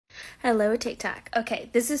Hello, TikTok. Okay,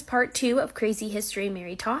 this is part 2 of Crazy History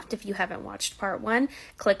Mary Toft. If you haven't watched part 1,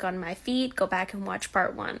 click on my feed, go back and watch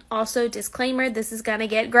part 1. Also, disclaimer, this is gonna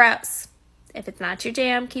get gross. If it's not your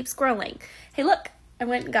jam, keep scrolling. Hey, look, I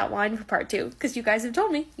went and got wine for part 2 because you guys have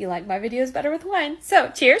told me you like my videos better with wine. So,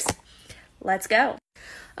 cheers. Let's go.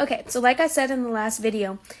 Okay, so like I said in the last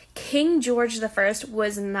video, King George I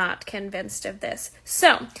was not convinced of this.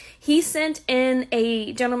 So, he sent in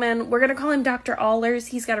a gentleman, we're going to call him Dr. Allers.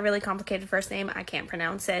 He's got a really complicated first name. I can't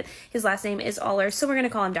pronounce it. His last name is Allers, so we're going to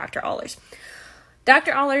call him Dr. Allers.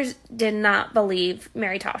 Dr. Allers did not believe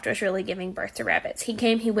Mary Toft was really giving birth to rabbits. He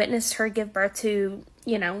came, he witnessed her give birth to,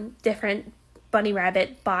 different bunny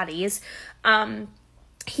rabbit bodies.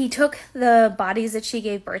 He took the bodies that she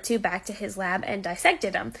gave birth to back to his lab and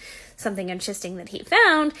dissected them. Something interesting that he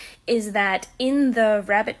found is that in the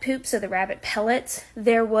rabbit poop, so the rabbit pellets,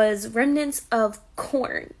 there was remnants of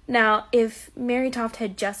corn. Now, if Mary Toft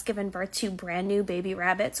had just given birth to brand new baby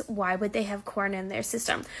rabbits, why would they have corn in their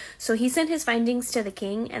system? So he sent his findings to the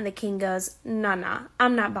king, and the king goes, nah,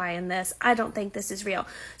 I'm not buying this. I don't think this is real.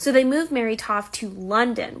 So they moved Mary Toft to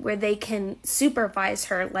London, where they can supervise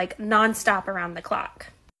her like nonstop around the clock.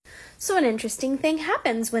 So an interesting thing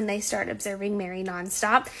happens when they start observing Mary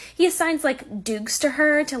nonstop. He assigns dukes to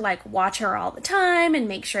her to watch her all the time and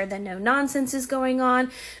make sure that no nonsense is going on.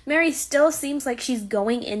 Mary still seems like she's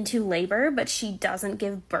going into labor, but she doesn't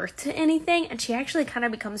give birth to anything, and she actually kind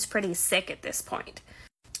of becomes pretty sick at this point.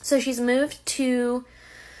 So she's moved to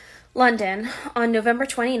London on November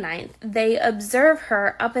 29th. They observe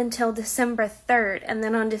her up until December 3rd, and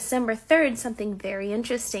then on December 3rd, something very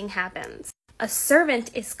interesting happens. A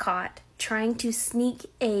servant is caught trying to sneak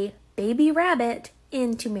a baby rabbit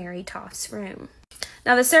into Mary Toft's room.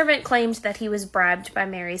 Now, the servant claimed that he was bribed by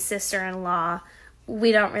Mary's sister-in-law.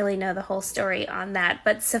 We don't really know the whole story on that,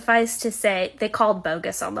 but suffice to say, they called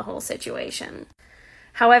bogus on the whole situation.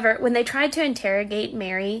 However, when they tried to interrogate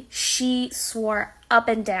Mary, she swore up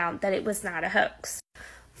and down that it was not a hoax.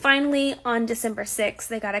 Finally, on December 6th,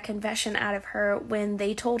 they got a confession out of her when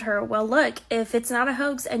they told her, well, look, if it's not a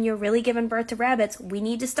hoax and you're really giving birth to rabbits, we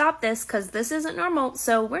need to stop this because this isn't normal,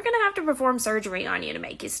 so we're going to have to perform surgery on you to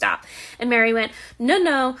make you stop. And Mary went,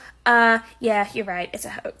 no, yeah, you're right, it's a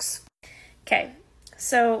hoax. Okay,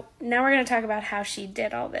 so now we're going to talk about how she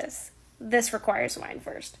did all this. This requires wine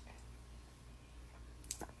first.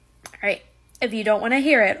 All right, if you don't want to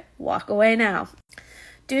hear it, walk away now.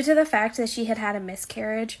 Due to the fact that she had had a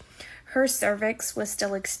miscarriage, her cervix was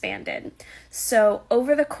still expanded. So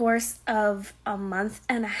over the course of a month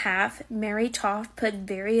and a half, Mary Toft put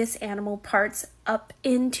various animal parts up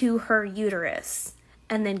into her uterus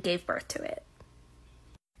and then gave birth to it.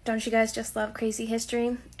 Don't you guys just love crazy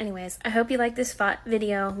history? Anyways, I hope you like this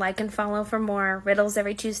video. Like and follow for more riddles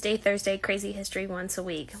every Tuesday, Thursday, crazy history once a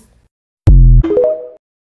week.